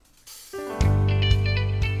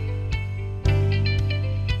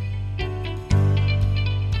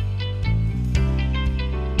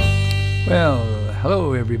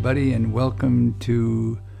Hello, everybody, and welcome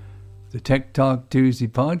to the Tech Talk Tuesday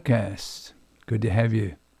podcast. Good to have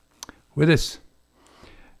you with us.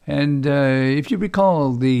 And if you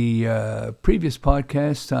recall the previous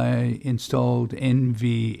podcast, I installed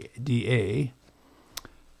NVDA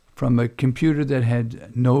from a computer that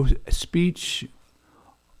had no speech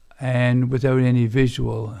and without any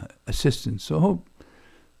visual assistance. So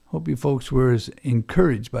hope you folks were as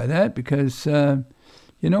encouraged by that because,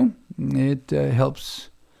 it helps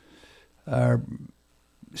our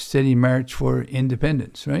steady march for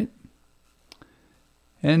independence, right?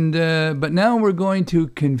 And but now we're going to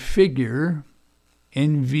configure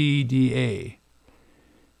NVDA.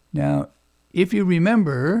 Now, if you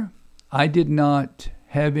remember, I did not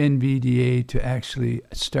have NVDA to actually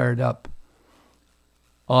start up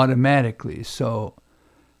automatically. So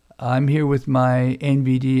I'm here with my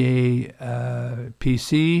NVDA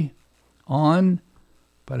PC on,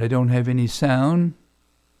 but I don't have any sound.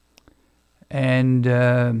 And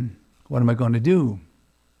what am I going to do?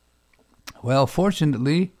 Well,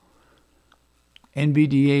 fortunately,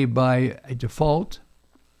 NVDA by default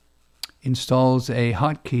installs a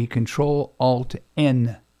hotkey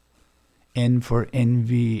Control-Alt-N, N for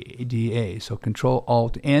NVDA. So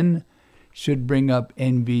Control-Alt-N should bring up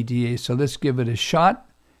NVDA. So let's give it a shot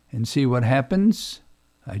and see what happens.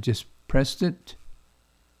 I just pressed it.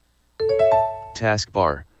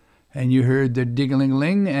 Taskbar. And you heard the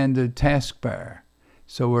ding-a-ling-ling and the taskbar.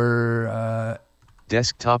 So we're...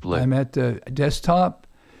 Desktop list. I'm at the desktop.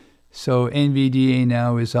 So NVDA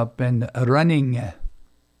now is up and running.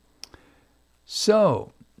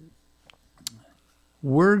 So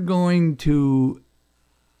we're going to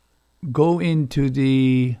go into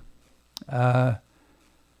the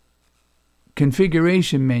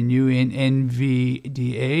configuration menu in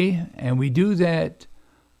NVDA, and we do that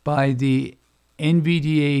by the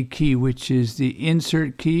NVDA key, which is the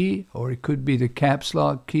insert key, or it could be the caps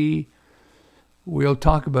lock key. We'll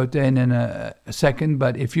talk about that in a second,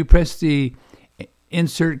 but if you press the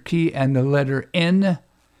insert key and the letter N,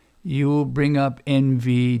 you will bring up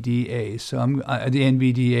NVDA. So I'm the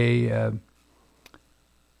NVDA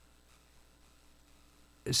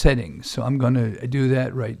settings. So I'm going to do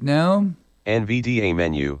that right now. NVDA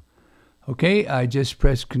menu. Okay, I just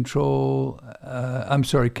press caps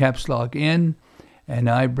lock in, and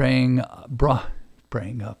I bring up.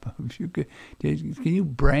 Can you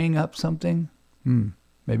bring up something?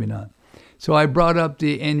 Maybe not. So I brought up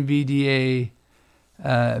the NVDA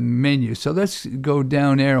menu. So let's go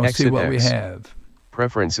down arrow and see what we have.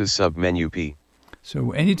 Preferences sub-menu P.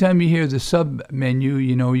 So anytime you hear the sub-menu,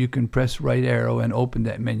 you can press right arrow and open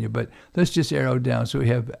that menu. But let's just arrow down. So we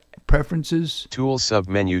have preferences. Tools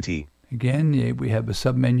sub-menu T. Again, we have a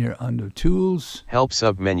sub-menu under tools. Help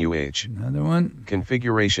sub-menu H. Another one.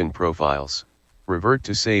 Configuration profiles. Revert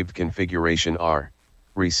to saved configuration R.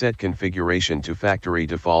 Reset configuration to factory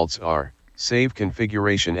defaults R. Save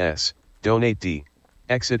configuration S. Donate D.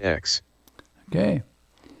 Exit X. Okay.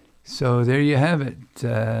 So there you have it.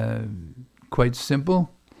 Quite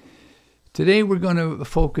simple. Today we're going to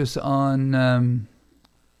focus on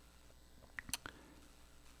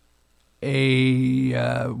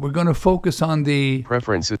the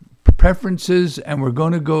preferences, and we're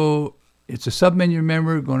going to go. It's a submenu.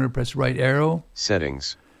 Remember, we're going to press right arrow.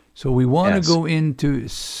 Settings. So we want to go into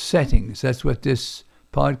settings. That's what this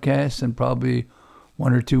podcast and probably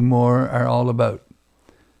one or two more are all about.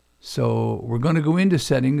 So we're going to go into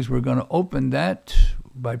settings. We're going to open that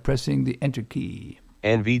by pressing the enter key.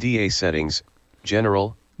 NVDA settings,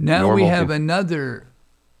 general. Now we have another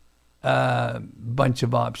bunch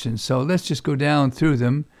of options. So let's just go down through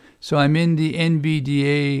them. So I'm in the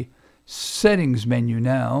NVDA settings menu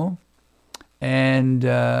now. And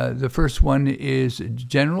the first one is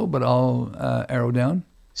general, but I'll arrow down.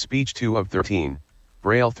 Speech 2 of 13.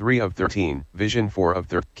 Braille 3 of 13. Vision 4 of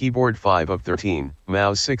 13. Keyboard 5 of 13.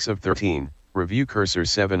 Mouse 6 of 13. Review cursor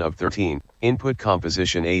 7 of 13. Input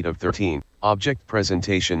composition 8 of 13. Object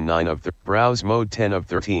presentation 9 of 13. Browse mode 10 of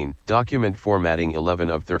 13. Document formatting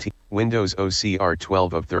 11 of 13. Windows OCR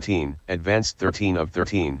 12 of 13. Advanced 13 of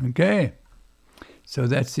 13. Okay. So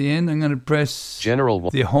that's the end. I'm going to press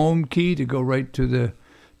General the home key to go right to the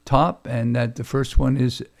top, and that the first one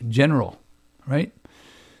is general, right?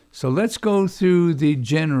 So let's go through the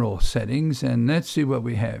general settings, and let's see what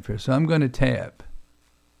we have here. So I'm going to tab.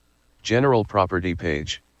 General property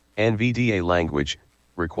page. NVDA language.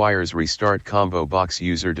 Requires restart combo box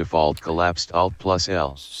user default collapsed Alt plus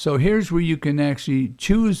L. So here's where you can actually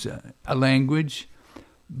choose a language,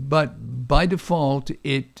 but by default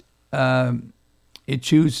it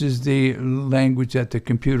chooses the language that the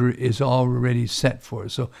computer is already set for.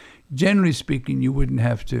 So generally speaking, you wouldn't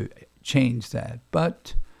have to change that.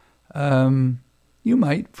 But you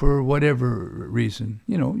might, for whatever reason.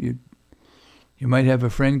 You might have a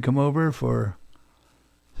friend come over for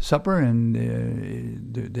supper and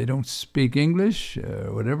they don't speak English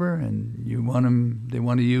or whatever, and they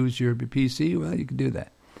want to use your PC. Well, you can do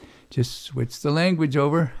that. Just switch the language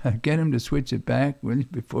over. Get him to switch it back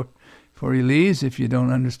before he leaves. If you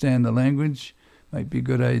don't understand the language, might be a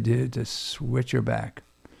good idea to switch her back.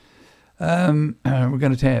 We're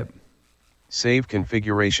going to tab. Save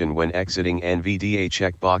configuration when exiting NVDA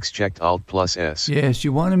checkbox checked Alt plus S. Yes,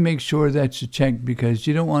 you want to make sure that's checked because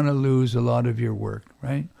you don't want to lose a lot of your work,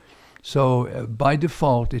 right? So by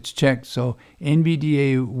default, it's checked. So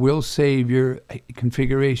NVDA will save your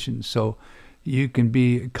configuration. So you can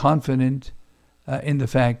be confident in the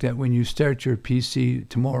fact that when you start your PC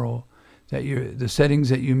tomorrow, that the settings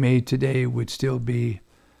that you made today would still be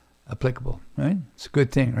applicable, right? It's a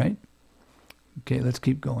good thing, right? Okay, let's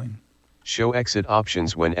keep going. Show exit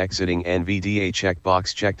options when exiting NVDA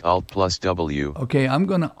checkbox checked Alt plus W. Okay, I'm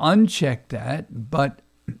going to uncheck that, but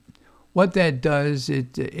what that does,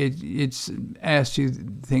 it's asks you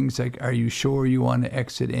things like, are you sure you want to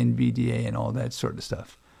exit NVDA and all that sort of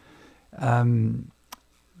stuff. That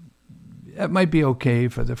might be okay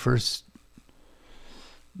for the first,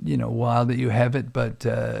 while that you have it, but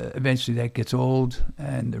eventually that gets old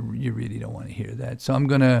and you really don't want to hear that. So I'm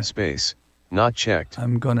going to... Space. Not checked.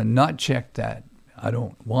 I'm going to not check that. I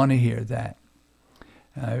don't want to hear that.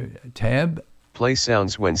 Tab. Play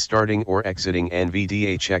sounds when starting or exiting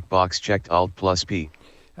NVDA checkbox checked Alt plus P.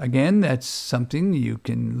 Again, that's something you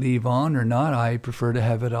can leave on or not. I prefer to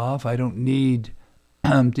have it off. I don't need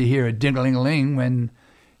to hear a ding-a-ling-a-ling when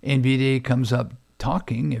NVDA comes up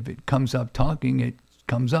talking. If it comes up talking, it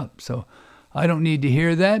comes up. So I don't need to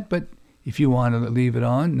hear that, but if you want to leave it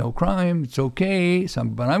on, no crime. It's okay.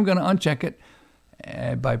 But I'm going to uncheck it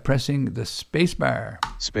by pressing the space bar.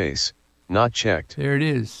 Space. Not checked. There it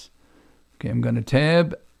is. Okay, I'm going to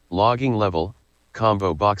tab. Logging level.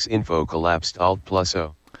 Combo box info collapsed Alt plus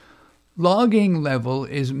O. Logging level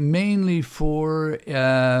is mainly for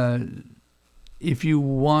if you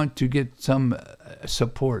want to get some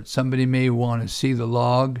support. Somebody may want to see the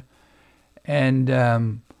log,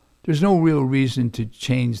 and there's no real reason to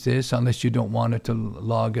change this unless you don't want it to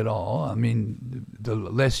log at all. I mean, the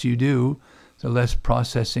less you do, the less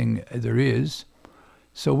processing there is.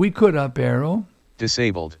 So we could up arrow.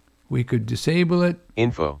 Disabled. We could disable it.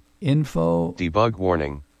 Info. Debug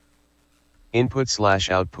warning.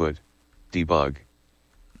 Input/output. Debug.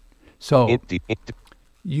 So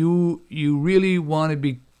you really want to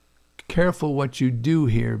be careful what you do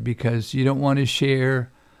here because you don't want to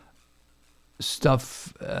share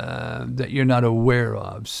stuff that you're not aware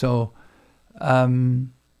of. So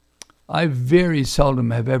I very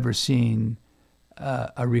seldom have ever seen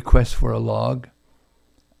a request for a log.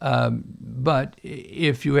 But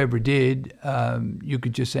if you ever did, you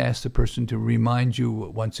could just ask the person to remind you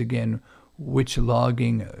once again which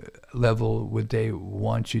logging level would they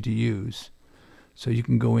want you to use. So you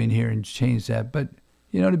can go in here and change that. But,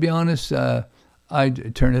 to be honest,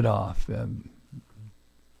 I'd turn it off.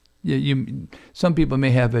 Some people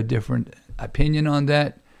may have a different opinion on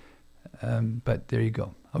that, but there you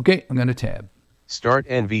go. Okay, I'm going to tab. Start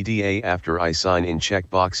NVDA after I sign in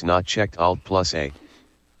checkbox not checked Alt plus A.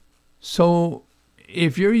 So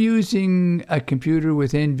if you're using a computer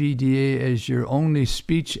with NVDA as your only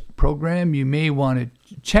speech program, you may want to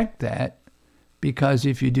check that because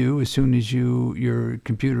if you do, as soon as your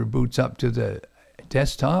computer boots up to the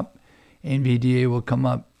desktop, NVDA will come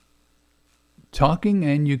up talking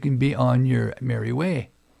and you can be on your merry way.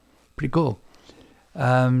 Pretty cool.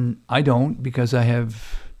 I don't because I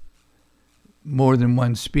have more than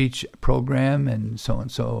one speech program and so on.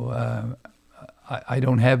 So I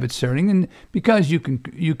don't have it starting, and because you can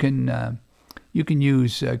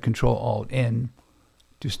use Control Alt N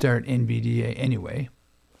to start NVDA anyway.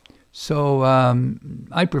 So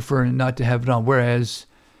I prefer not to have it on. Whereas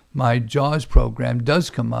my JAWS program does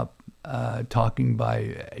come up talking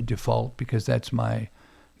by default because that's my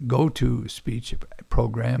go-to speech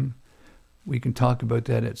program. We can talk about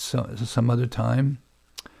that at some other time.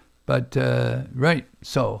 But right,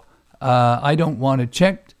 so I don't want it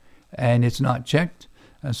checked. And it's not checked,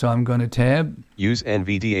 so I'm going to tab. Use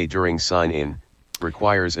NVDA during sign-in.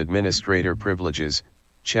 Requires administrator privileges.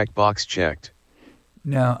 Checkbox checked.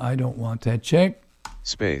 Now, I don't want that checked.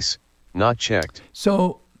 Space. Not checked.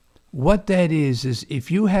 So what that is if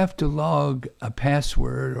you have to log a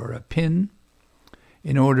password or a PIN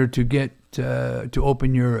in order to get to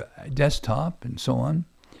open your desktop and so on,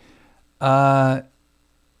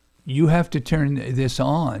 you have to turn this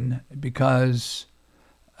on because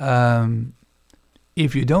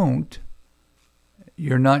if you don't,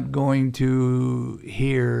 you're not going to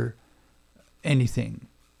hear anything.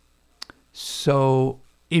 So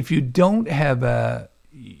if you don't have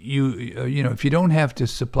if you don't have to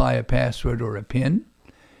supply a password or a PIN,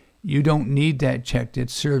 you don't need that checked. It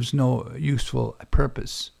serves no useful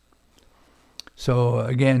purpose. So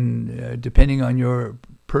again, depending on your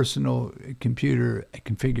personal computer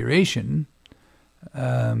configuration,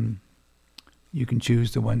 you can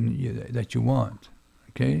choose the one that you want.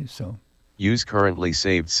 Okay, so. Use currently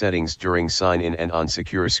saved settings during sign-in and on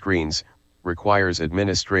secure screens. Requires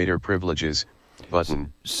administrator privileges.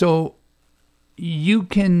 Button. So you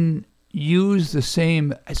can use the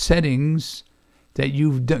same settings that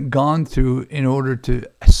you've gone through in order to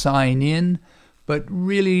sign in, but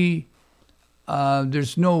really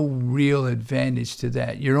there's no real advantage to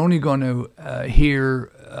that. You're only going to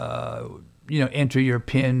enter your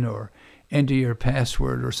PIN or enter your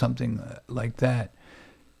password or something like that.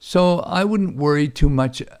 So I wouldn't worry too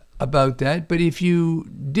much about that. But if you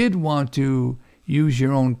did want to use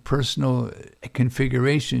your own personal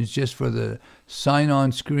configurations just for the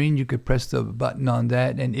sign-on screen, you could press the button on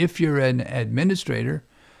that. And if you're an administrator,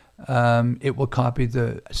 it will copy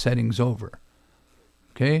the settings over.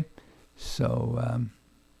 Okay? So,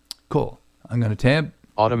 cool. I'm going to tab.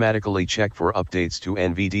 Automatically check for updates to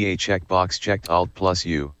NVDA checkbox checked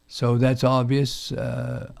Alt+U. So that's obvious.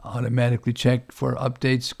 Automatically check for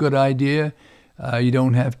updates. Good idea. You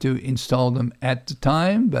don't have to install them at the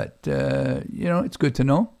time, but, it's good to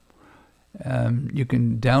know. You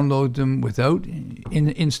can download them without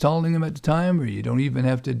installing them at the time, or you don't even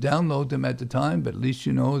have to download them at the time, but at least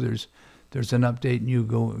you know there's an update and you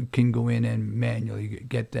can go in and manually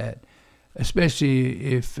get that,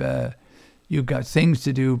 especially if you've got things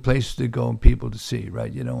to do, places to go, and people to see,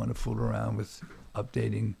 right? You don't want to fool around with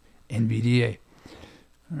updating NVDA.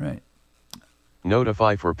 All right.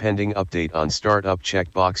 Notify for pending update on startup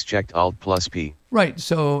checkbox checked Alt+P. Right.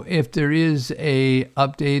 So if there is a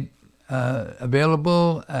update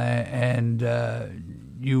available and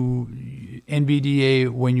NVDA,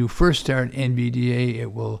 when you first start NVDA,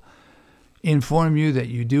 it will inform you that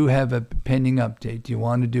you do have a pending update. You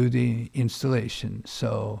want to do the installation.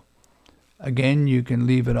 So again, you can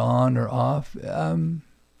leave it on or off.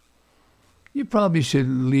 You probably should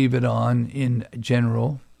leave it on in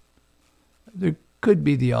general. There could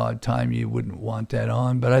be the odd time you wouldn't want that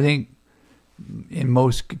on, but I think in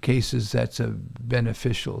most cases that's a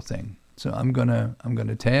beneficial thing. So I'm gonna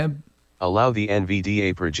tab. Allow the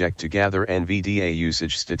NVDA project to gather NVDA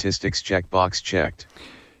usage statistics checkbox checked.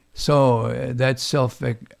 So that's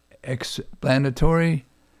self-explanatory.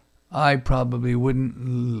 I probably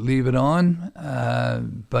wouldn't leave it on,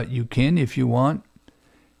 but you can if you want.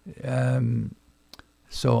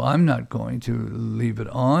 So I'm not going to leave it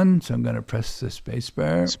on, so I'm going to press the space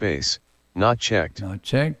bar. Space. Not checked. Not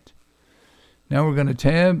checked. Now we're going to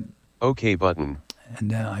tab. OK button.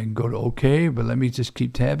 And then I can go to OK, but let me just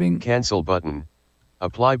keep tabbing. Cancel button.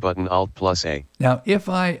 Apply button Alt+A. Now if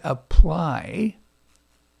I apply,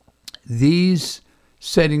 these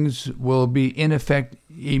settings will be in effect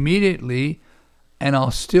immediately, and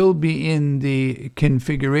I'll still be in the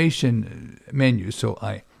configuration menu. So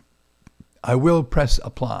I will press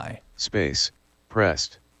apply. Space.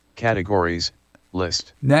 Pressed. Categories.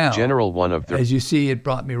 List. Now, General 1 of 30. As you see, it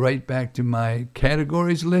brought me right back to my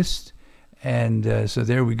categories list, and so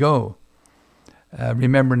there we go.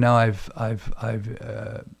 Remember now, I've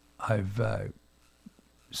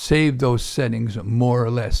saved those settings more or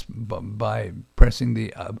less by pressing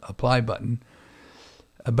the apply button.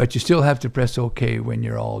 But you still have to press OK when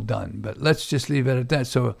you're all done. But let's just leave it at that.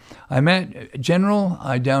 So I'm at General,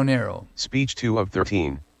 I down arrow. Speech 2 of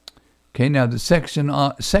 13. Okay, now the second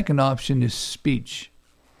option is speech.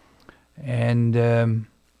 And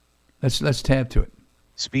let's tab to it.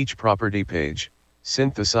 Speech property page.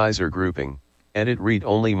 Synthesizer grouping. Edit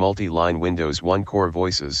read-only multi-line Windows 1 core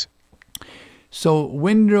voices. So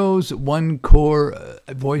Windows 1 core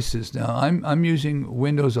voices. Now I'm using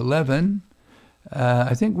Windows 11.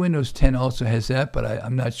 I think Windows 10 also has that, but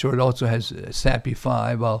I'm not sure. It also has SAPI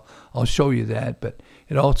 5. I'll show you that, but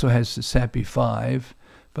it also has SAPI 5.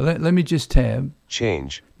 But let me just tab.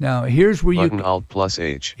 Change. Now here's where button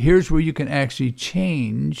Alt+H. Here's where you can actually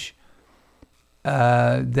change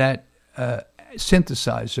that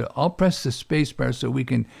synthesizer. I'll press the space bar so we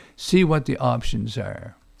can see what the options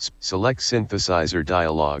are. Select synthesizer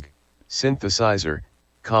dialog. Synthesizer.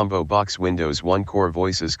 Combo box Windows 1 core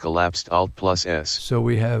voices collapsed Alt plus S. So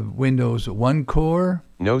we have Windows 1 core.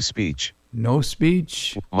 No speech. No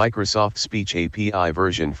speech. Microsoft Speech API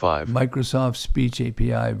version 5. Microsoft Speech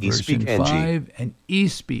API version 5 and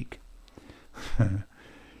eSpeak.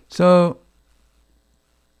 So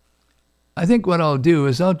I think what I'll do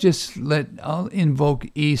is I'll invoke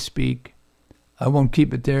eSpeak. I won't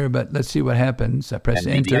keep it there, but let's see what happens. I press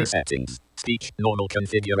NVDA enter. settings. Speech normal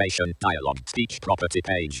configuration dialog. Speech property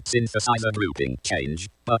page. Synthesizer grouping change.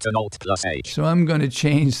 Button Alt plus H. So I'm going to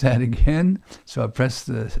change that again. So I press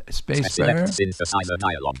the space bar. Select synthesizer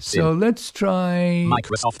dialog. So let's try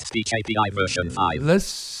Microsoft Speech API version 5.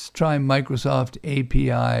 Let's try Microsoft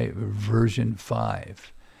API version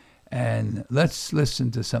 5. And let's listen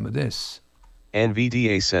to some of this.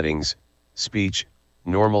 NVDA settings. Speech.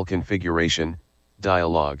 Normal configuration.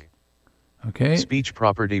 Dialog. Okay. Speech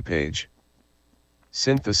property page.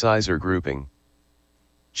 Synthesizer grouping.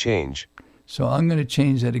 Change. So I'm going to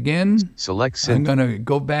change that again. Select I'm going to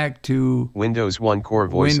go back to Windows 1 core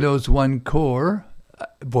voices. Windows 1 core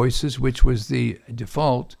voices, which was the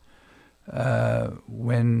default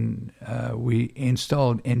when we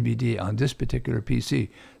installed NVDA on this particular PC.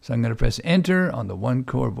 So I'm going to press enter on the 1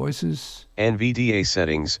 core voices. NVDA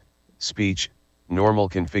settings. Speech. Normal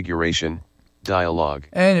configuration. Dialog.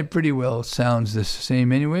 And it pretty well sounds the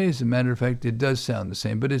same anyway. As a matter of fact, it does sound the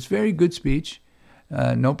same. But it's very good speech.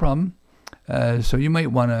 No problem. So you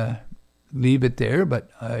might want to leave it there.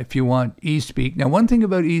 But if you want eSpeak. Now, one thing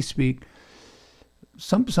about eSpeak,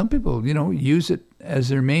 some people, use it as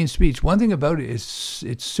their main speech. One thing about it is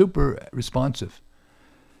it's super responsive.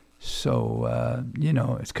 So,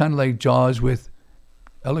 it's kind of like JAWS with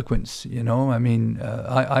eloquence, I mean,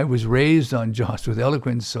 I was raised on JAWS with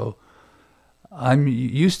eloquence, so I'm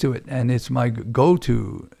used to it, and it's my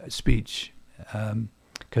go-to speech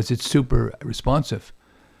because it's super responsive.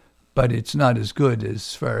 But it's not as good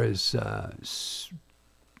as far as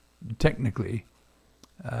technically.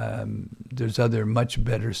 There's other much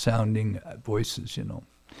better sounding voices,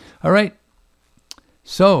 All right.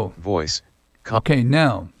 So. Voice. Okay,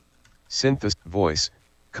 now. Voice.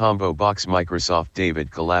 Combo box Microsoft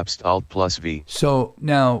David collapsed Alt plus V. So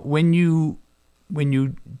now when you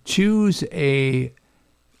choose a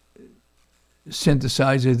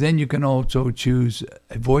synthesizer, then you can also choose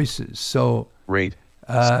voices. So rate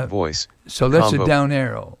voice. So that's a down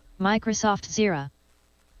arrow. Microsoft Zira.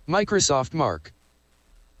 Microsoft Mark.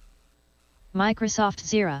 Microsoft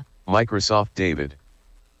Zira. Microsoft David.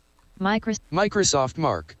 Microsoft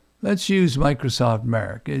Mark. Let's use Microsoft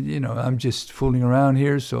Mark. I'm just fooling around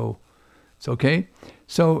here, so it's okay.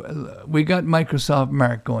 So we got Microsoft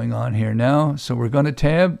Mark going on here now. So we're going to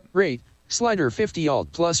tab. Rate. Slider 50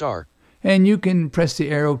 Alt plus R. And you can press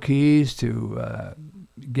the arrow keys to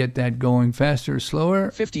get that going faster or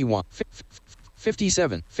slower. 51,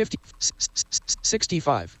 57, 50,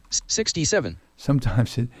 65, 67.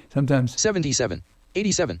 Sometimes 77,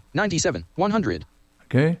 87, 97, 100.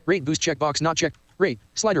 Okay. Rate boost checkbox not checked. Rate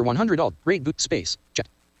slider 100 Alt. Rate boost space check.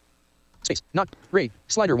 Space not rate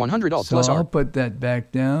slider 100 Alt plus R. So I'll put that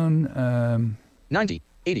back down. 90,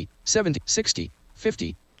 80, 70, 60,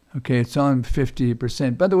 50. Okay, it's on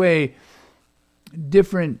 50%. By the way,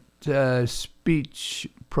 different speech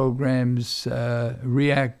programs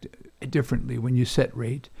react differently when you set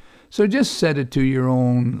rate. So just set it to your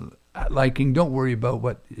own liking. Don't worry about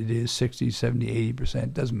what it is, 60, 70,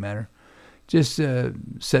 80%. Doesn't matter. Just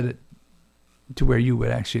set it to where you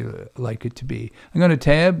would actually like it to be. I'm going to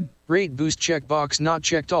tab. Rate boost checkbox not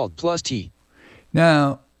checked Alt plus T.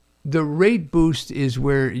 Now, the rate boost is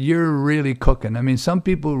where you're really cooking. I mean, some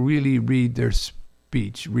people really read their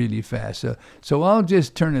speech really fast. So I'll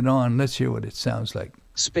just turn it on. Let's hear what it sounds like.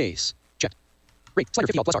 Space. Check. Rate slider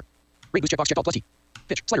 50 Alt plus R. Rate boost checkbox checked Alt plus T.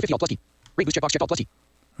 Pitch. Slider 50 Alt plus T. Rate boost checkbox checked Alt plus T.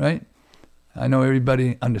 Right? I know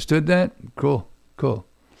everybody understood that. Cool.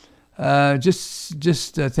 Just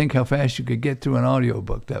think how fast you could get through an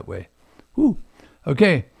audiobook that way. Whew.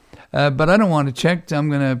 Okay. But I don't want to check. I'm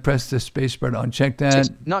going to press the space bar to uncheck that.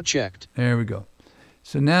 Not checked. There we go.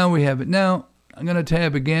 So now we have it. Now I'm going to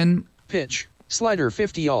tab again. Pitch. Slider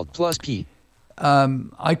 50 Alt plus P.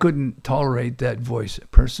 I couldn't tolerate that voice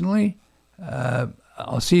personally.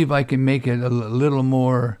 I'll see if I can make it a little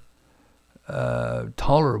more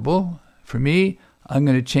tolerable. For me, I'm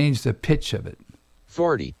going to change the pitch of it.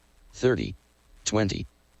 40, 30, 20.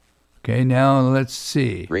 Okay, now let's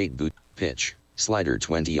see. Rate boot pitch. Slider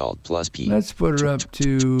 20 Alt plus P. Let's put her up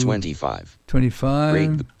to 25. 25.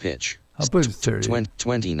 Rate pitch. I'll put it 30.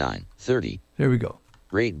 29, 30. There we go.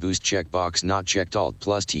 Rate boost checkbox not checked Alt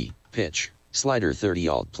plus T. Pitch. Slider 30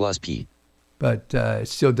 Alt plus P. But it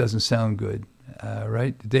still doesn't sound good.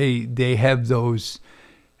 right? They have those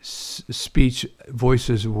speech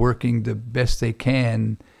voices working the best they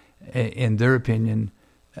can, in their opinion.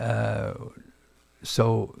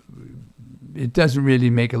 So it doesn't really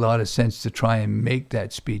make a lot of sense to try and make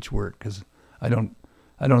that speech work, because I don't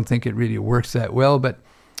think it really works that well. But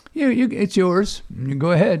it's yours. You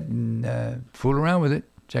go ahead and fool around with it.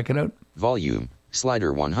 Check it out. Volume,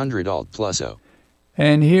 slider 100 Alt plus O.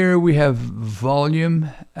 And here we have volume,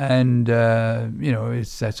 and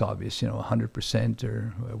that's obvious, 100%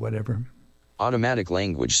 or whatever. Automatic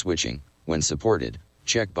language switching, when supported,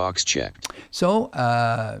 checkbox checked. So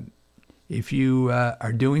if you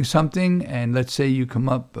are doing something, and let's say you come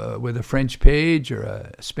up with a French page or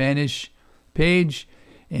a Spanish page,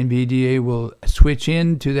 NVDA will switch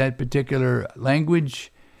into that particular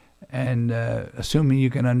language, and assuming you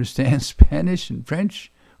can understand Spanish and French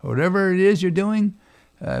or whatever it is you're doing,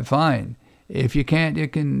 fine. If you can't,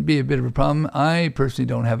 it can be a bit of a problem. I personally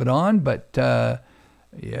don't have it on, but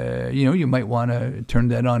you might want to turn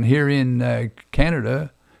that on here in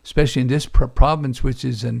Canada, especially in this province, which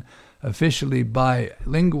is an officially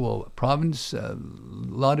bilingual province. A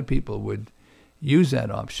lot of people would use that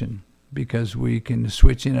option, because we can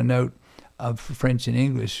switch in and out of French and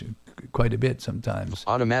English quite a bit sometimes.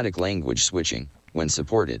 Automatic language switching, when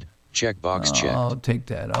supported, checkbox checked. I'll take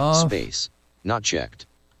that off. Space, not checked.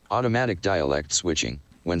 Automatic dialect switching,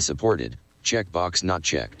 when supported, checkbox not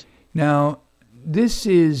checked. Now, this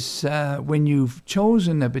is when you've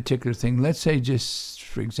chosen a particular thing. Let's say, just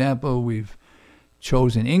for example, we've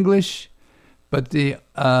chosen English, but the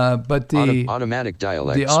automatic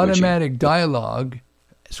dialect the automatic dialect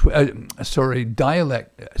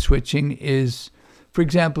switching is, for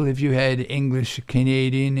example, if you had English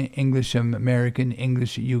Canadian, English American,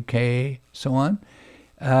 English UK, so on.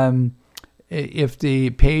 If the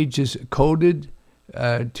page is coded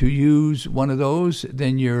to use one of those,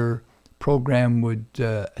 then your program would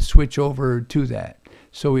switch over to that.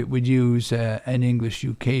 So it would use an English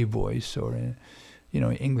UK voice, or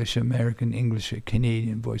English American, English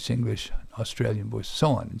Canadian voice, English Australian voice,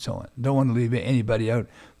 so on and so on. Don't want to leave anybody out,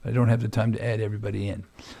 but I don't have the time to add everybody in.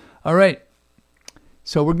 All right.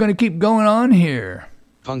 So we're going to keep going on here.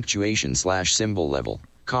 Punctuation / symbol level,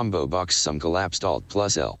 combo box sum collapsed Alt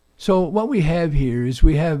plus L. So what we have here is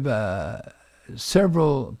we have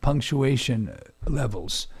several punctuation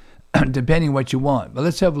levels, depending what you want. But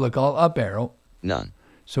let's have a look. All up arrow. None.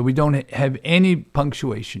 So we don't have any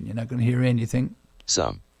punctuation. You're not going to hear anything.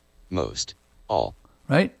 Some. Most. All.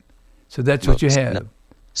 Right? So that's what you have. No.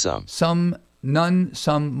 Some. Some, none,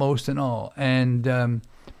 some, most, and all. And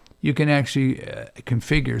you can actually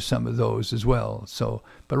configure some of those as well. So,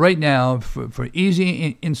 but right now, for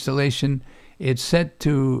easy installation, it's set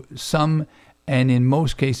to some, and in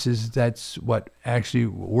most cases, that's what actually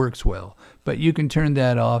works well. But you can turn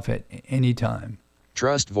that off at any time.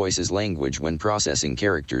 Trust voices language when processing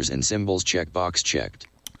characters and symbols checkbox checked.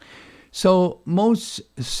 So most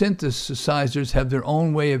synthesizers have their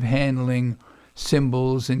own way of handling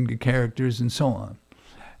symbols and characters and so on.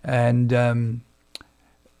 And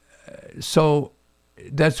so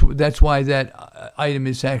that's why that item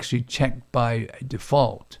is actually checked by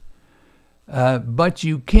default. But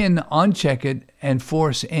you can uncheck it and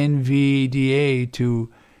force NVDA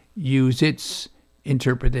to use its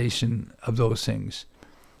interpretation of those things.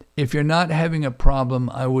 If you're not having a problem,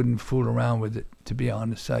 I wouldn't fool around with it, to be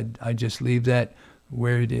honest. I'd just leave that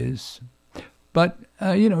where it is. But,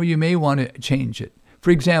 you may want to change it.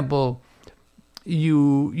 For example,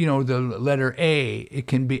 the letter A, it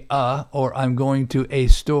can be or I'm going to a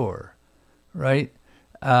store, right?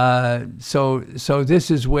 So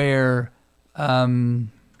this is where...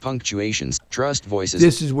 punctuations, trust voices.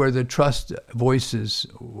 This is where the trust voices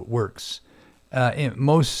works.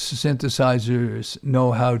 Most synthesizers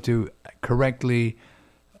know how to correctly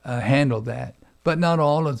handle that, but not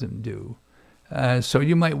all of them do. So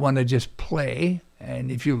you might want to just play, and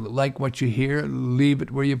if you like what you hear, leave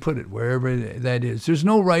it where you put it, wherever that is. There's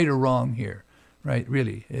no right or wrong here, right?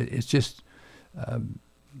 Really, it's just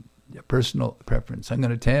personal preference. I'm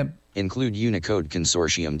going to tab. Include Unicode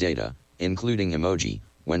Consortium data, including emoji,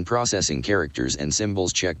 when processing characters and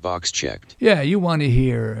symbols checkbox checked. Yeah, you want to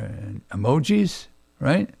hear emojis,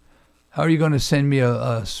 right? How are you going to send me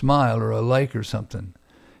a smile or a like or something?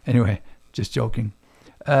 Anyway, just joking.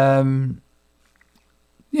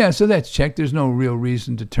 Yeah, so that's checked. There's no real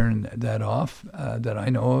reason to turn that off that I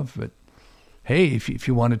know of. But hey, if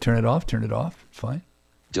you want to turn it off, It's fine.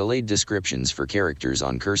 Delayed descriptions for characters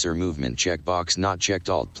on cursor movement checkbox not checked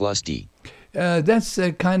Alt plus D. That's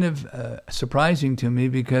kind of surprising to me,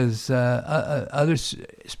 because other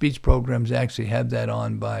speech programs actually have that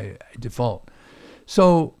on by default.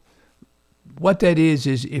 So what that is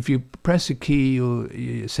if you press a key,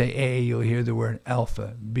 you say A, you'll hear the word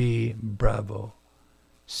alpha, B, Bravo,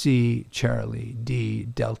 C, Charlie, D,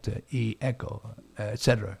 Delta, E, Echo,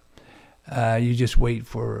 etc. You just wait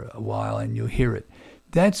for a while and you'll hear it.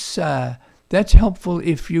 That's helpful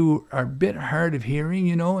if you are a bit hard of hearing,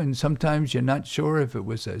 and sometimes you're not sure if it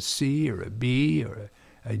was a C or a B or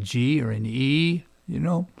a G or an E,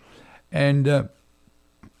 and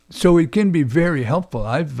so it can be very helpful.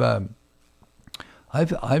 I've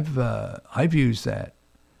used that.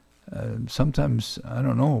 Sometimes I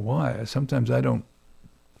don't know why. Sometimes I don't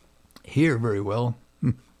hear very well.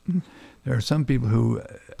 There are some people who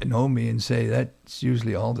know me and say that's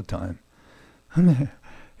usually all the time.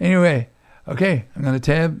 Anyway, okay, I'm going to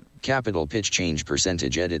tab. Capital pitch change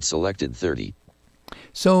percentage edit selected 30.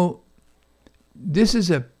 So this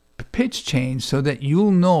is a pitch change so that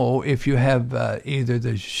you'll know if you have either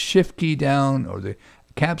the shift key down or the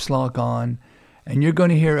caps lock on, and you're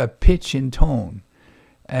going to hear a pitch in tone.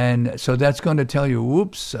 And so that's going to tell you,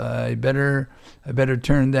 whoops, I better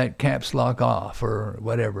turn that caps lock off or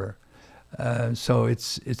whatever. So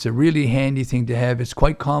it's a really handy thing to have. It's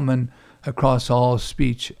quite common across all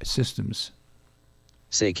speech systems.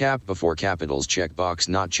 Say cap before capitals checkbox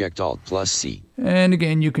not checked Alt plus C. And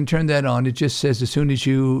again, you can turn that on. It just says as soon as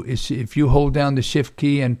if you hold down the shift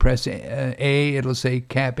key and press A, it'll say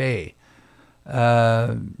cap A.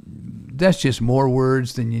 That's just more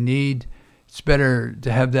words than you need. It's better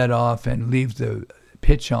to have that off and leave the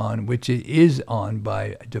pitch on, which it is on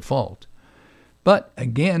by default. But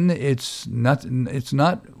again, it's not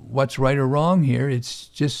what's right or wrong here. It's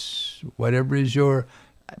just whatever is your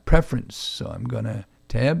preference. So I'm going to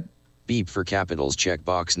tab. Beep for capitals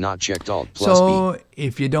checkbox not checked Alt plus So B.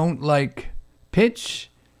 if you don't like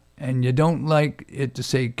pitch and you don't like it to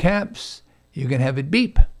say caps, you can have it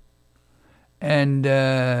beep. And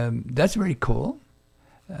that's very cool.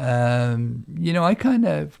 I kind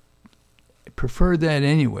of prefer that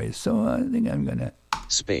anyway. So I think I'm going to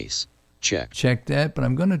space. Check that, but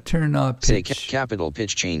I'm going to turn off pitch. Say capital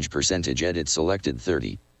pitch change percentage edit selected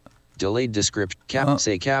 30. Delayed description.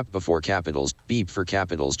 Say cap before capitals. Beep for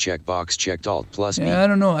capitals checkbox checked Alt plus B. Yeah, I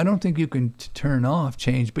don't know. I don't think you can turn off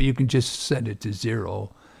change, but you can just set it to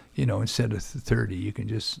 0. Instead of 30, you can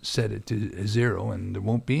just set it to 0 and there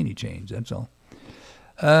won't be any change. That's all.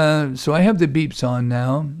 So I have the beeps on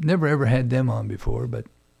now. Never ever had them on before, but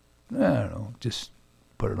I don't know. Just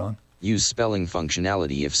put it on. Use spelling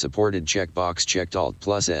functionality if supported checkbox checked Alt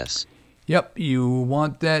plus S. Yep, you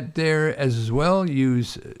want that there as well.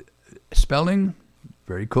 Use spelling.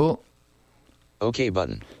 Very cool. OK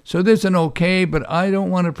button. So there's an OK, but I don't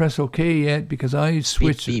want to press OK yet because I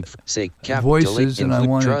switched Say cap, voices delete, and I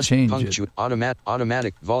want to change it.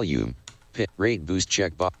 Automatic volume. Pit rate boost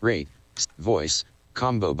checkbox rate. Voice.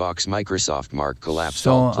 Combo box Microsoft mark collapsed.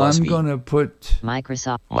 So I'm going to put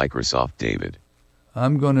Microsoft David.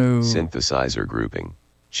 I'm going to synthesizer grouping.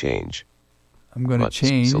 Change. I'm going to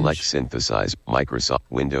change. Select synthesize Microsoft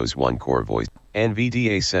Windows 1 core voice.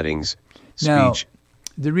 NVDA settings. Speech. Now,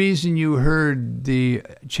 the reason you heard the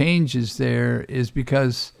changes there is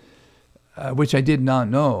because, which I did not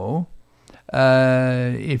know,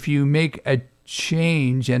 if you make a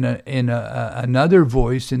change in another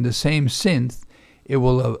voice in the same synth, it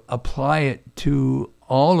will apply it to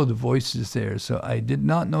all of the voices there. So I did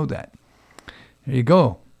not know that. There you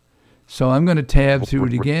go. So I'm going to tab through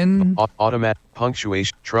it again. Automatic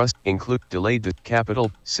punctuation, trust, include, delayed,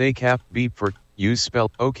 capital, say cap, beep for, use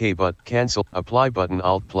spell, OK but, cancel, apply button,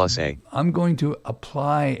 Alt plus A. I'm going to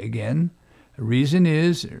apply again. The reason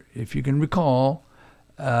is, if you can recall,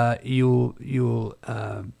 you'll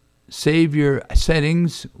save your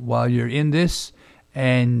settings while you're in this,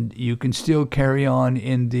 and you can still carry on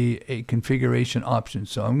in the configuration options.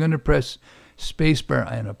 So I'm going to press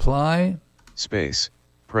spacebar and apply. Space.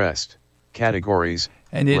 Pressed. Categories.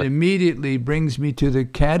 And it immediately brings me to the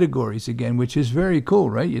categories again, which is very cool,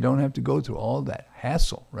 right? You don't have to go through all that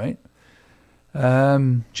hassle, right?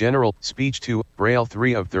 General. Speech 2. Braille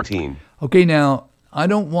 3 of 13. Okay, now, I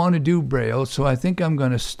don't want to do Braille, so I think I'm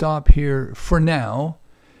going to stop here for now.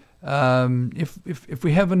 If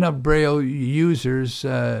we have enough Braille users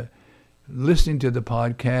listening to the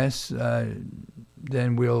podcast,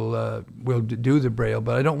 then we'll do the Braille.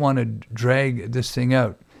 But I don't want to drag this thing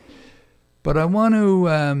out. But I want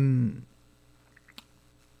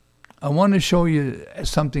to show you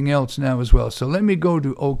something else now as well. So let me go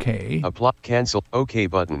to OK. Apply. Cancel. OK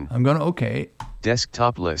button. I'm going to OK.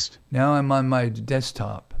 Desktop list. Now I'm on my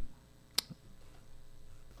desktop.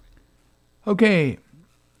 Okay.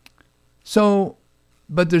 So,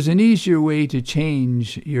 but there's an easier way to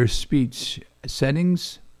change your speech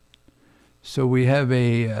settings. So we have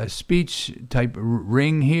a speech type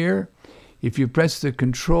ring here. If you press the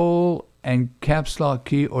control and caps lock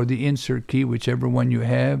key or the insert key, whichever one you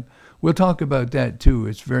have, we'll talk about that too.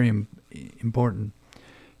 It's very important.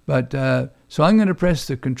 But so I'm going to press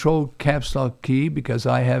the control caps lock key because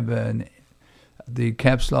I have the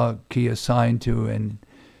caps lock key assigned to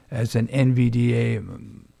as an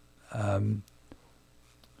NVDA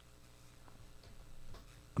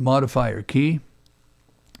modifier key.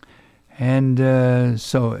 And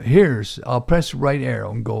so I'll press right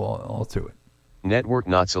arrow and go all through it. Network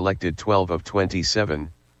not selected 12 of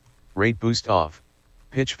 27. Rate boost off.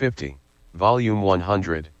 Pitch 50. Volume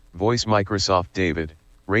 100. Voice Microsoft David.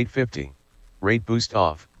 Rate 50. Rate boost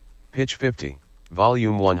off. Pitch 50.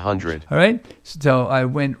 Volume 100. All right. So I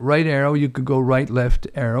went right arrow. You could go right, left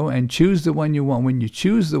arrow and choose the one you want. When you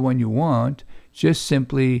choose the one you want, just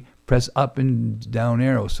simply press up and down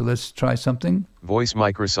arrow. So let's try something. Voice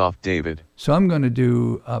Microsoft David. So I'm going to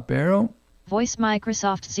do up arrow. Voice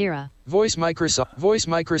Microsoft Zira. Voice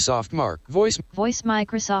Microsoft Mark. Voice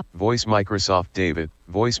Microsoft. Voice Microsoft David.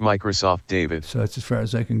 Voice Microsoft David. So that's as far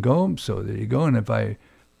as I can go. So there you go. And if I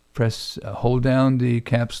press, hold down the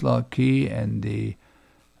caps lock key and the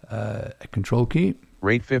control key.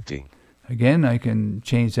 Rate 50. Again, I can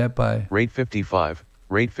change that by... Rate 55.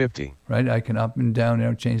 Rate 50. Right, I can up and down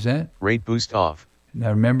arrow, change that. Rate boost off. Now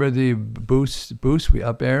remember the boost, we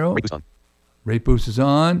up arrow. Rate boost on. Rate boost is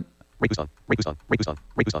on. Rate boost on. Rate boost on. Rate boost on.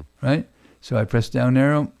 Rate boost on. Right, so I press down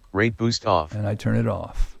arrow. Rate boost off. And I turn it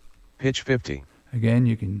off. Pitch 50. Again,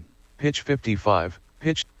 you can... Pitch 55.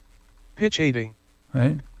 Pitch 80.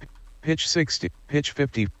 Right. Pitch 60. Pitch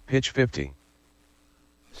 50. Pitch 50.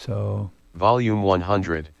 So... Volume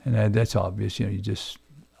 100. And that's obvious. You just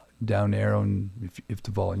down arrow, and if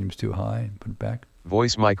the volume's too high, put it back.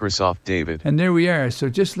 Voice Microsoft David. And there we are. So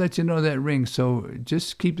just let you know that ring. So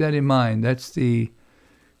just keep that in mind. That's the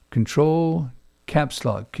control caps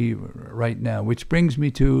lock key right now, which brings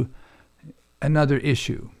me to another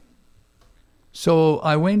issue. So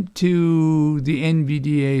I went to the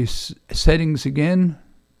NVDA settings again.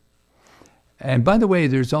 And by the way,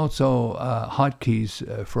 there's also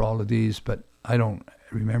hotkeys for all of these, but I don't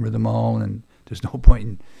remember them all, and there's no point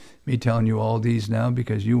in me telling you all these now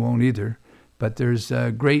because you won't either. But there's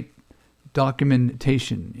great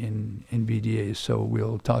documentation in NVDA, so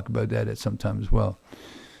we'll talk about that at some time as well.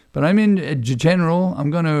 But I'm in general.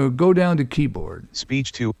 I'm going to go down to keyboard.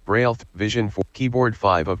 Speech 2, Braille, Vision 4, Keyboard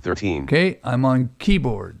 5 of 13. Okay, I'm on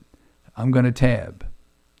keyboard. I'm going to tab.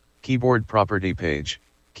 Keyboard property page.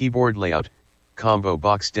 Keyboard layout. Combo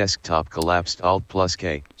box desktop collapsed Alt plus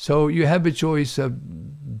K. So you have a choice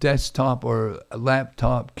of desktop or a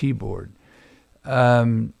laptop keyboard.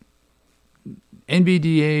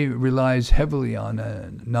 NVDA relies heavily on a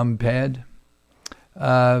numpad,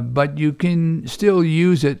 but you can still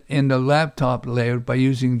use it in the laptop layout by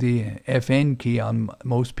using the FN key on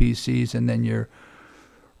most PCs, and then your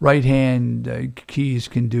right-hand keys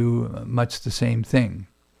can do much the same thing.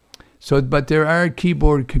 So, but there are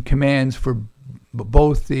keyboard commands for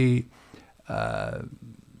both the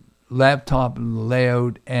laptop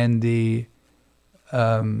layout and the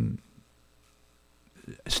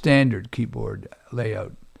standard keyboard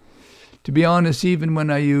layout. To be honest, even when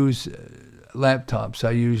I use laptops,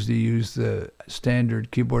 I usually use the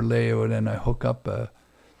standard keyboard layout and I hook up a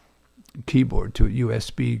keyboard to a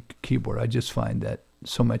USB keyboard. I just find that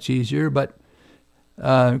so much easier, but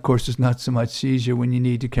of course it's not so much easier when you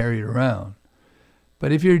need to carry it around.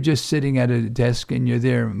 But if you're just sitting at a desk and you're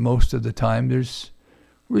there most of the time, there's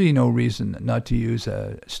really no reason not to use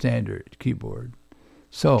a standard keyboard.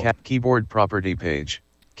 So Keyboard property page.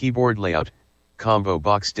 Keyboard layout. Combo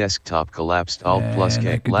box desktop collapsed Alt plus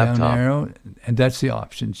K. Laptop. Down arrow, and that's the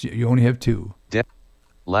options. You only have two.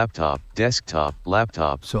 Laptop, desktop,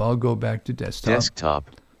 laptop. So I'll go back to desktop. Desktop.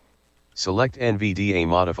 Select NVDA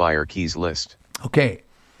modifier keys list. Okay.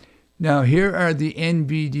 Now, here are the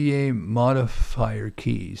NVDA modifier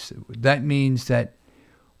keys. That means that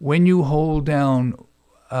when you hold down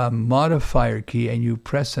a modifier key and you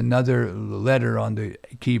press another letter on the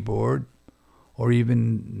keyboard, or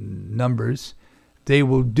even numbers, they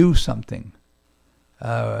will do something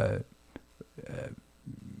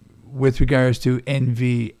with regards to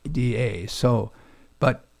NVDA. So,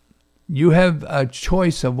 but you have a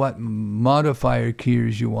choice of what modifier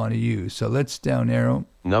keys you want to use. So let's down arrow.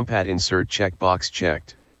 Numpad insert checkbox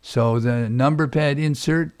checked. So the number pad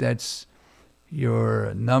insert, that's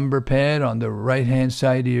your number pad on the right-hand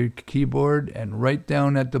side of your keyboard. And right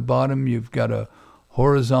down at the bottom, you've got a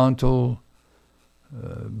horizontal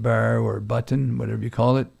bar or button, whatever you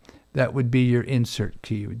call it. that would be your insert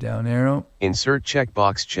key. Down arrow. Insert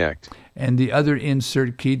checkbox checked. And the other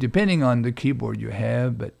insert key, depending on the keyboard you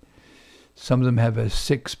have, but some of them have a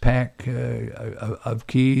 6-pack of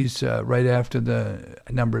keys right after the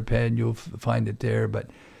number pad. You'll find it there, but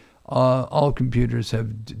all computers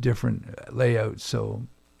have different layouts, so,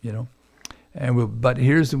 you know. But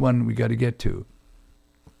here's the one we got to get to.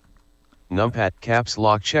 Numpad caps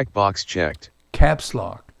lock checkbox checked. Caps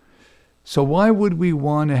lock. So why would we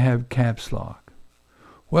want to have caps lock?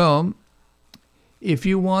 Well, if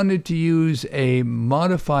you wanted to use a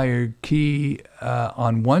modifier key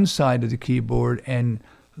on one side of the keyboard and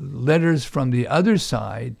letters from the other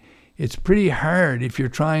side, it's pretty hard if you're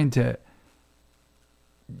trying to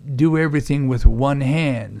do everything with one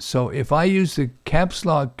hand. So if I use the caps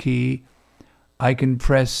lock key, I can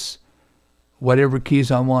press whatever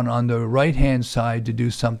keys I want on the right-hand side to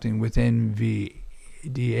do something with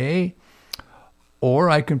NVDA, or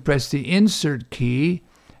I can press the insert key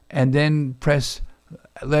and then press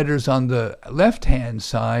letters on the left-hand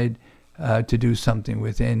side to do something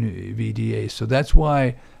with NVDA. So that's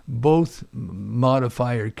why both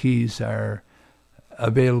modifier keys are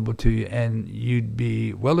available to you, and you'd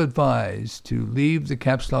be well advised to leave the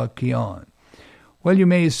caps lock key on. Well, you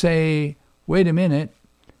may say, wait a minute,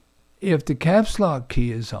 if the caps lock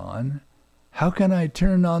key is on, how can I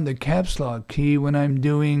turn on the caps lock key when I'm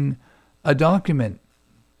doing a document?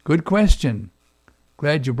 Good question.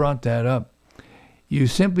 Glad you brought that up. You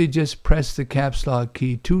simply just press the caps lock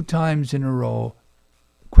key 2 times in a row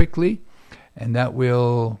quickly, and that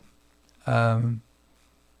will,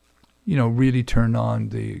 really turn on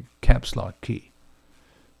the caps lock key.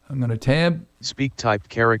 I'm going to tab. Speak typed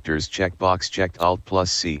characters checkbox checked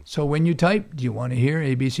Alt+C. So when you type, do you want to hear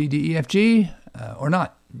A, B, C, D, E, F, G or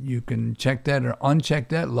not? You can check that or uncheck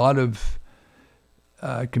that. A lot of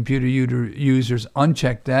computer users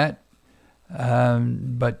uncheck that.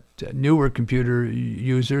 But newer computer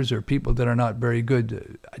users or people that are not very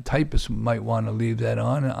good typists might want to leave that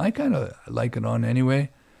on. And I kind of like it on anyway.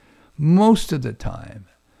 Most of the time.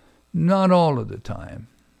 Not all of the time.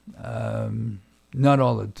 Not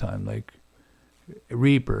all the time. Like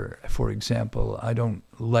Reaper, for example, I don't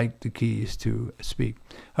like the keys to speak.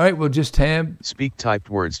 All right, we'll just tab. Speak typed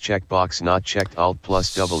words checkbox not checked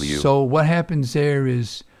Alt+W. So what happens there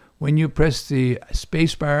is when you press the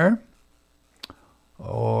space bar,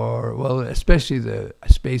 or, well, especially the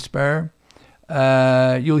space bar,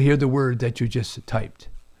 you'll hear the word that you just typed.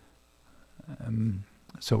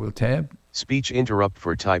 So we'll tab. Speech interrupt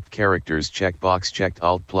for typed characters checkbox checked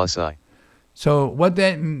Alt+I. So what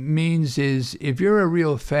that means is if you're a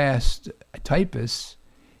real fast typist,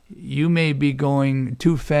 you may be going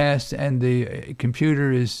too fast and the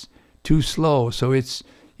computer is too slow. So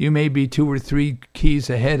you may be 2 or 3 keys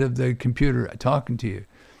ahead of the computer talking to you.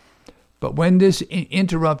 But when this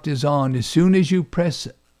interrupt is on, as soon as you press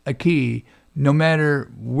a key, no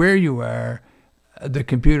matter where you are, the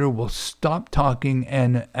computer will stop talking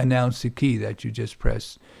and announce the key that you just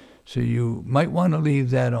pressed. So you might want to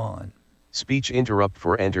leave that on. Speech interrupt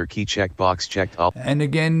for enter key checkbox checked Alt. And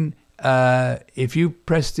again, if you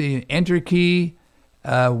press the enter key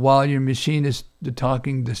while your machine is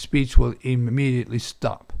talking, the speech will immediately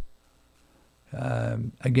stop.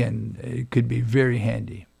 Again, it could be very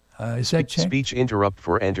handy. Is that checked? Speech interrupt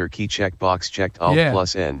for enter key checkbox checked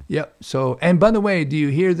Alt+N. Yep. So, and by the way, do you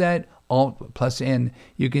hear that? Alt+N.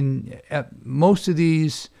 You can, most of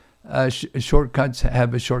these shortcuts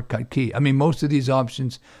have a shortcut key. I mean, most of these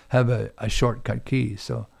options have a shortcut key.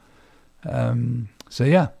 So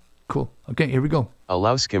yeah, cool. Okay, here we go.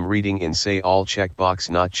 Allow skim reading in say all checkbox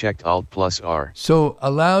not checked Alt+R. So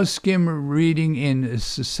allow skim reading in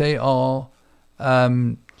say all.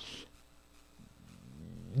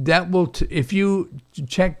 That will, if you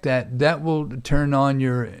check that will turn on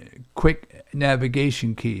your quick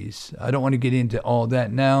navigation keys. I don't want to get into all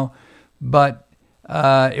that now, but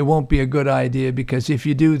it won't be a good idea because if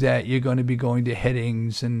you do that, you're going to be going to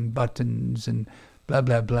headings and buttons and blah,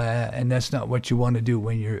 blah, blah, and that's not what you want to do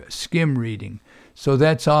when you're skim reading. So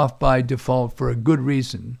that's off by default for a good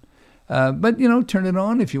reason. But, turn it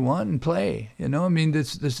on if you want and play. I mean,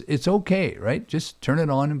 it's okay, right? Just turn it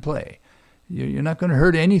on and play. You're not going to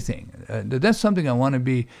hurt anything. That's something I want to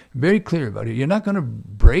be very clear about. You're not going to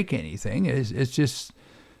break anything. It's just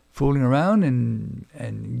fooling around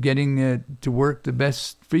and getting it to work the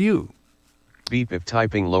best for you. Beep if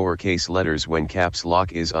typing lowercase letters when caps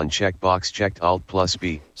lock is on checkbox checked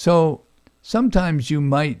Alt+B. So sometimes you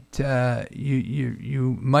might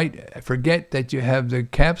you might forget that you have the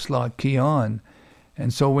caps lock key on,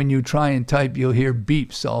 and so when you try and type, you'll hear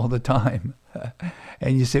beeps all the time.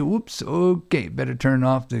 And you say, whoops, okay, better turn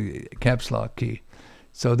off the caps lock key.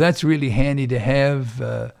 So that's really handy to have.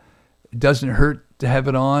 It doesn't hurt to have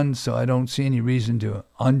it on, so I don't see any reason to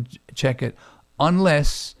uncheck it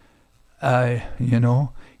unless,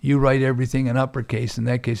 you write everything in uppercase. In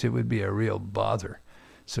that case, it would be a real bother.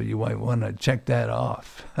 So you might want to check that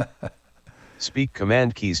off. Speak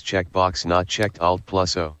command keys checkbox not checked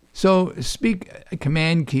Alt+O. So speak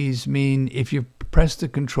command keys mean if you press the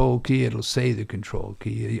control key, it'll say the control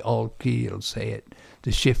key. The alt key, it'll say it.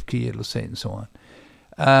 The shift key, it'll say it, and so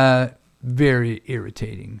on. Very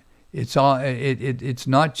irritating. It's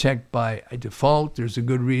not checked by default. There's a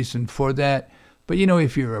good reason for that. But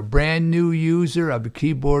if you're a brand new user of a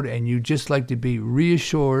keyboard and you just like to be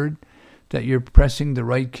reassured that you're pressing the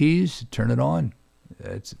right keys, turn it on.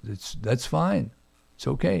 That's fine. It's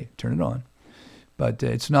okay. Turn it on. But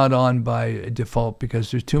it's not on by default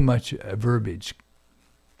because there's too much verbiage.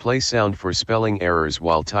 Play sound for spelling errors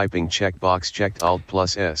while typing checkbox checked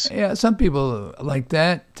Alt+S. Yeah, some people like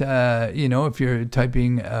that. If you're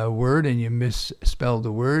typing a word and you misspell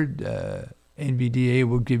the word, NVDA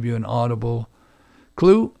will give you an audible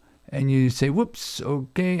clue, and you say, whoops,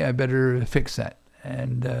 okay, I better fix that,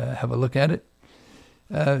 and have a look at it.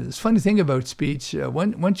 It's a funny thing about speech.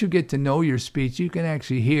 Once you get to know your speech, you can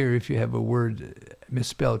actually hear if you have a word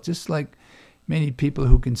misspelled. Just like many people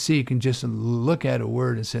who can see can just look at a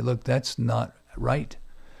word and say, look, that's not right.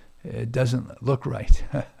 It doesn't look right.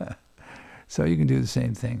 So you can do the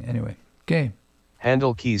same thing. Anyway, okay.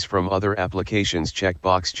 Handle keys from other applications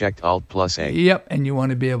checkbox checked Alt+A. Yep, and you want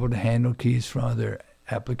to be able to handle keys from other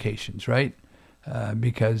applications, right?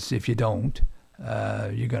 Because if you don't,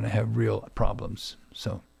 you're going to have real problems.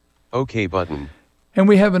 So, OK button. And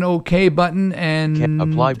we have an OK button and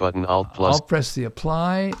apply button Alt+. I'll press the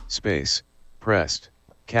apply. Space. Pressed.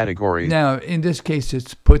 Category. Now, in this case,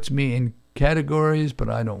 it puts me in categories, but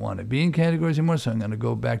I don't want to be in categories anymore, so I'm going to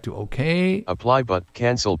go back to OK. Apply button.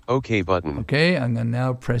 Cancel. OK button. Okay, I'm going to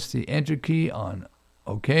now press the Enter key on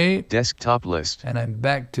OK. Desktop list. And I'm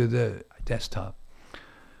back to the desktop.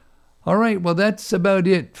 All right, well, that's about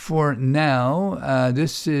it for now.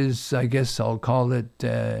 This is, I guess I'll call it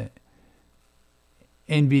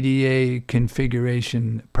NVDA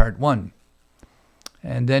configuration part 1.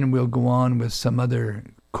 And then we'll go on with some other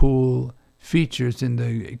cool features in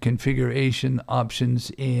the configuration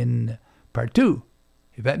options in part 2,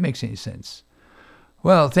 if that makes any sense.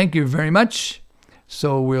 Well, thank you very much.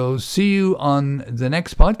 So we'll see you on the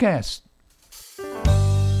next podcast.